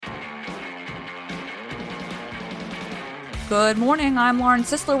Good morning, I'm Lauren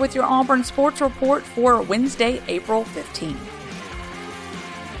Sisler with your Auburn Sports Report for Wednesday, April 15.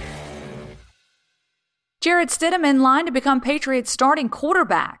 Jarrett Stidham in line to become Patriots starting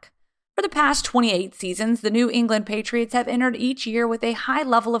quarterback. For the past 28 seasons, the New England Patriots have entered each year with a high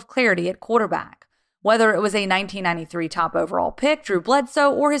level of clarity at quarterback. Whether it was a 1993 top overall pick, Drew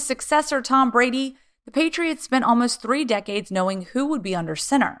Bledsoe, or his successor, Tom Brady, the Patriots spent almost 3 decades knowing who would be under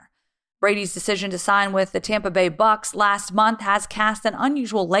center. Brady's decision to sign with the Tampa Bay Bucks last month has cast an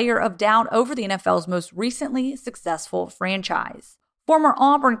unusual layer of doubt over the NFL's most recently successful franchise. Former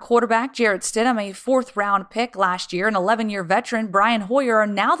Auburn quarterback Jarrett Stidham, a 4th-round pick last year, and 11-year veteran Brian Hoyer are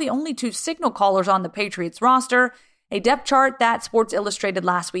now the only 2 signal callers on the Patriots roster, a depth chart that Sports Illustrated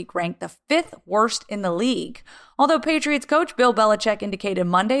last week ranked the 5th worst in the league. Although Patriots coach Bill Belichick indicated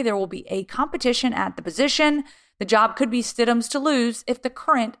Monday there will be a competition at the position, the job could be Stidham's to lose if the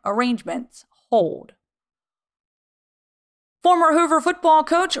current arrangements hold. Former Hoover football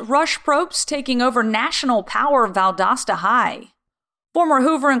coach Rush Probst taking over national power Valdosta High. Former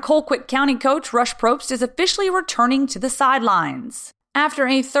Hoover and Colquitt County coach Rush Probst is officially returning to the sidelines. After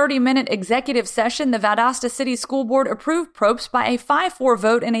a 30-minute executive session, the Valdosta City School Board approved Probst by a 5-4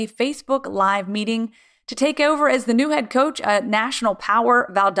 vote in a Facebook Live meeting to take over as the new head coach at National Power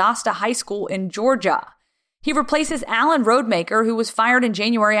Valdosta High School in Georgia. He replaces Alan Roadmaker, who was fired in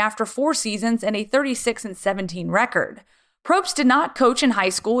January after 4 seasons and a 36-17 record. Probst did not coach in high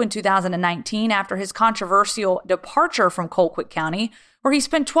school in 2019 after his controversial departure from Colquitt County, where he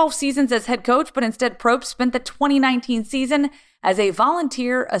spent 12 seasons as head coach, but instead Probst spent the 2019 season as a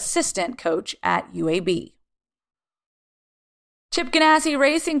volunteer assistant coach at UAB. Chip Ganassi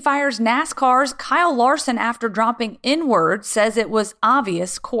Racing fires NASCAR's Kyle Larson after dropping N-word, says it was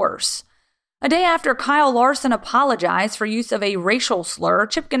obvious course. A day after Kyle Larson apologized for use of a racial slur,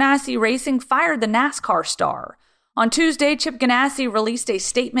 Chip Ganassi Racing fired the NASCAR star. On Tuesday, Chip Ganassi released a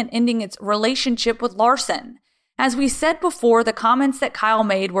statement ending its relationship with Larson. As we said before, the comments that Kyle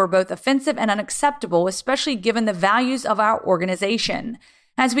made were both offensive and unacceptable, especially given the values of our organization.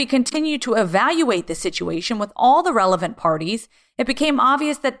 As we continue to evaluate the situation with all the relevant parties, it became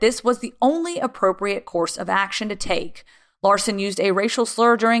obvious that this was the only appropriate course of action to take. Larson used a racial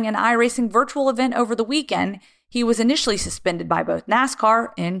slur during an iRacing virtual event over the weekend. He was initially suspended by both NASCAR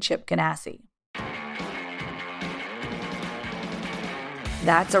and Chip Ganassi.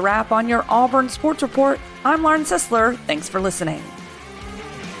 That's a wrap on your Auburn Sports Report. I'm Lauren Sisler. Thanks for listening.